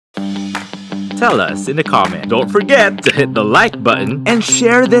Tell us in the comments. Don't forget to hit the like button and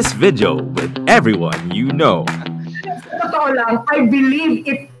share this video with everyone you know. Sa totoo lang, I believe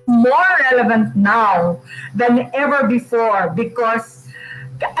it's more relevant now than ever before because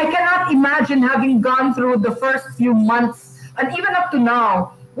I cannot imagine having gone through the first few months and even up to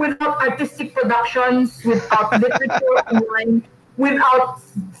now without artistic productions, without literature online, without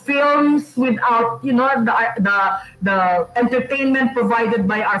films, without the entertainment provided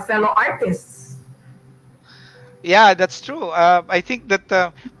by our fellow artists. Yeah, that's true. I think that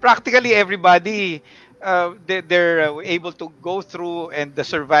practically everybody they're able to go through and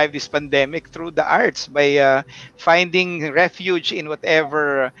survive this pandemic through the arts by finding refuge in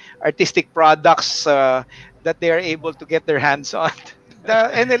whatever artistic products that they are able to get their hands on.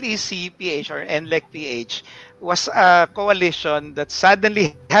 The NLEC PH or NLEC PH was a coalition that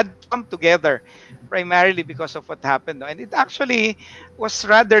suddenly had to come together primarily because of what happened. No? And it actually was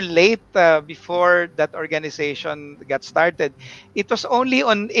rather late before that organization got started. It was only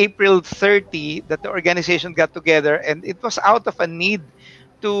on April 30 that the organization got together, and it was out of a need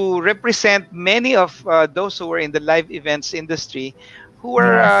to represent many of those who were in the live events industry who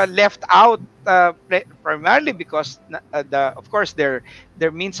were Yes. left out primarily because of course their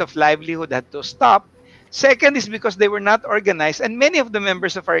means of livelihood had to stop. Second is because they were not organized, and many of the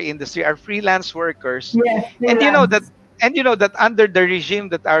members of our industry are freelance workers. Yes, And you know that freelance. under the regime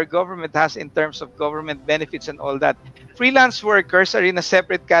that our government has in terms of government benefits and all that, freelance workers are in a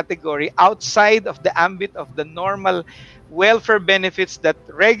separate category outside of the ambit of the normal welfare benefits that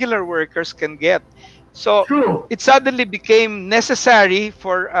regular workers can get. So True. it suddenly became necessary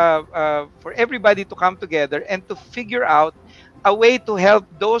for everybody to come together and to figure out a way to help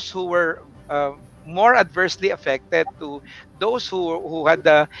those who were more adversely affected, to those who had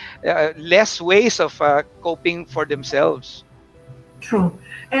less ways of coping for themselves. True.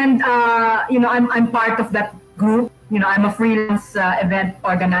 And I'm part of that group. I'm a freelance event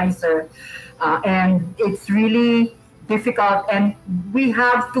organizer, and it's really difficult. And we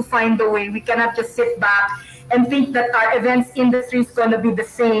have to find a way. We cannot just sit back and think that our events industry is going to be the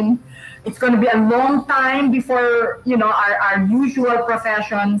same. It's going to be a long time before our usual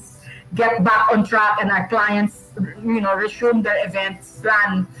professions get back on track and our clients resume their events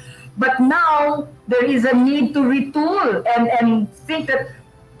plan. But now there is a need to retool and think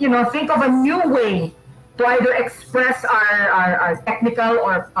of a new way to either express our technical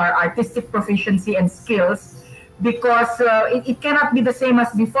or our artistic proficiency and skills because it cannot be the same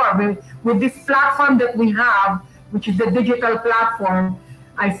as before. With this platform that we have, which is the digital platform,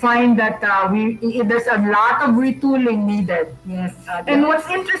 I find that there's a lot of retooling needed. Yes. And what's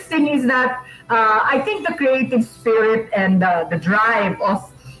interesting is that I think the creative spirit and the drive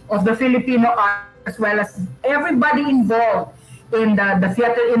of the Filipino art, as well as everybody involved in the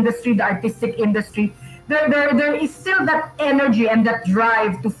theater industry, the artistic industry, there is still that energy and that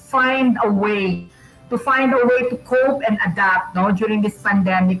drive to find a way to cope and adapt during this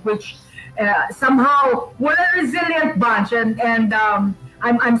pandemic, which somehow we're a resilient bunch, and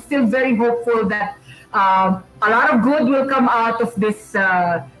I'm still very hopeful that a lot of good will come out of this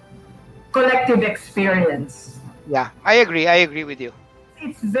collective experience. Yeah, I agree with you.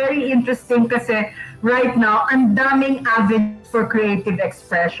 It's very interesting kasi right now, ang daming avenues for creative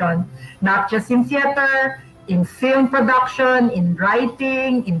expression, not just in theater, in film production, in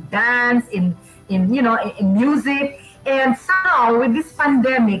writing, in dance, in music. And somehow with this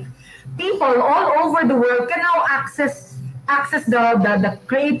pandemic, people all over the world can now access the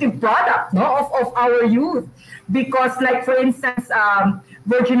creative product of our youth, because like for instance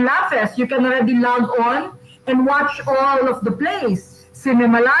Virgin Laugh Fest, you can already log on and watch all of the plays.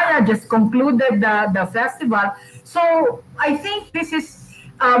 Cinemalaya just concluded the festival. So I think this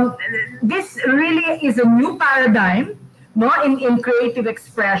really is a new paradigm in creative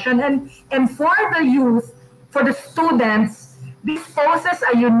expression, and for the youth, for the students, this poses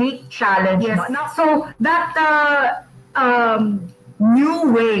a unique challenge. Yes. So that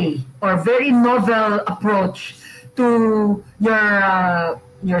new way or very novel approach to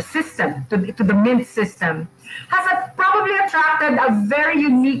your system, to the Mint system, has probably attracted a very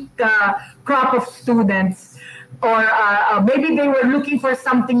unique crop of students, or maybe they were looking for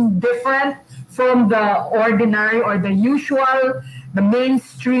something different from the ordinary or the usual, the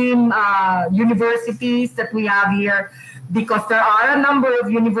mainstream universities that we have here, because there are a number of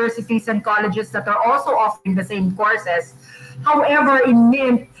universities and colleges that are also offering the same courses. However, in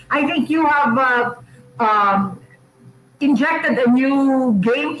Mint, I think you have injected a new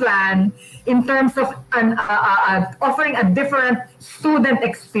game plan in terms of offering a different student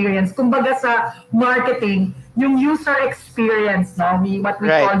experience. Kumbaga sa marketing, yung user experience, no? What we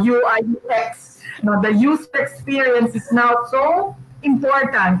Right. call UI UX. No, the user experience is now so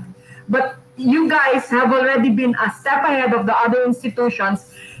important. But you guys have already been a step ahead of the other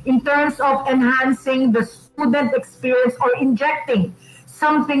institutions in terms of enhancing the student experience or injecting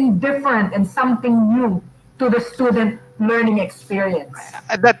something different and something new to the student learning experience.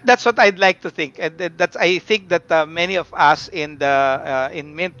 That's what I'd like to think, and that's I think that many of us in the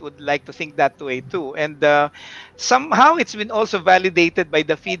in Mint would like to think that way too. And somehow it's been also validated by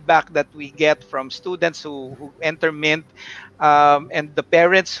the feedback that we get from students who enter Mint, and the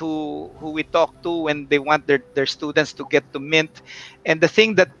parents who we talk to when they want their students to get to Mint. And the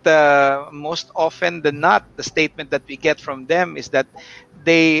thing that most often than not, the statement that we get from them is that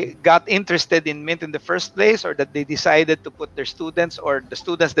they got interested in Mint in the first place, or that they decided to put their students, or the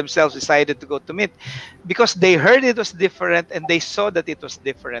students themselves decided to go to Mint because they heard it was different and they saw that it was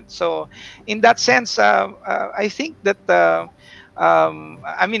different. So in that sense, I think that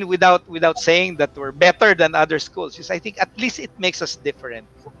I mean, without saying that we're better than other schools, is I think at least it makes us different.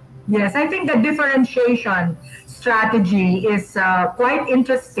 Yes, I think the differentiation strategy is quite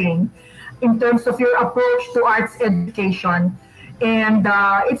interesting in terms of your approach to arts education. And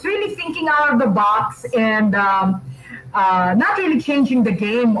it's really thinking out of the box and not really changing the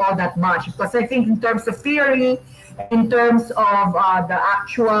game all that much. Because I think in terms of theory, in terms of the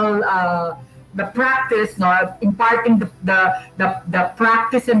actual the practice, no, imparting the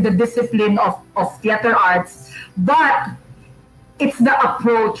practice and the discipline of theater arts, but it's the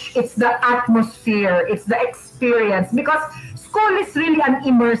approach, it's the atmosphere, it's the experience. Because school is really an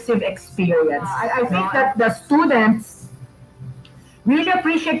immersive experience. I think that the students really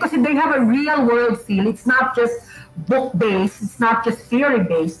appreciate because they have a real world feel. It's not just book based, it's not just theory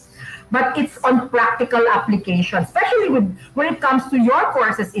based, but it's on practical application, especially when it comes to your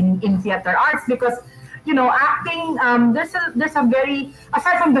courses in theater arts. Because acting, there's a very,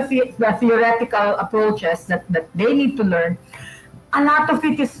 aside from the theoretical approaches that they need to learn, a lot of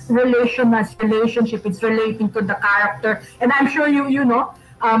it is relationship. It's relating to the character, and I'm sure you know,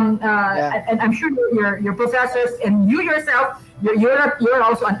 and I'm sure your professors and you yourself, you're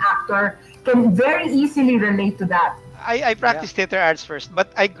also an actor, can very easily relate to that. I practiced theater arts first,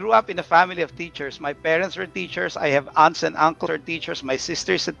 but I grew up in a family of teachers. My parents were teachers. I have aunts and uncles who are teachers. My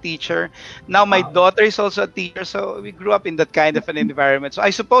sister is a teacher. Now my daughter is also a teacher. So we grew up in that kind of an environment. So I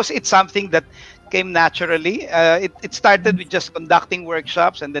suppose it's something that came naturally. It started with just conducting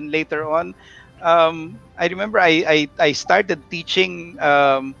workshops, and then later on, I remember I started teaching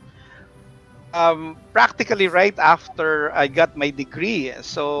practically right after I got my degree.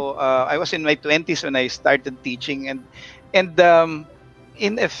 So I was in my 20s when I started teaching, and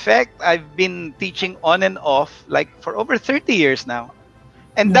in effect, I've been teaching on and off like for over 30 years now.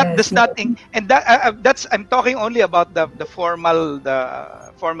 And that does nothing. And that's I'm talking only about the formal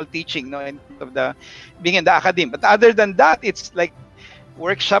teaching, no, in of the being in the academy. But other than that, it's like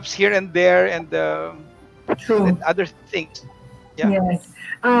workshops here and there, and other things. Yeah. Yes.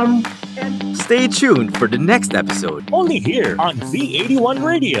 Stay tuned for the next episode. Only here on V81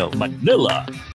 Radio, Manila.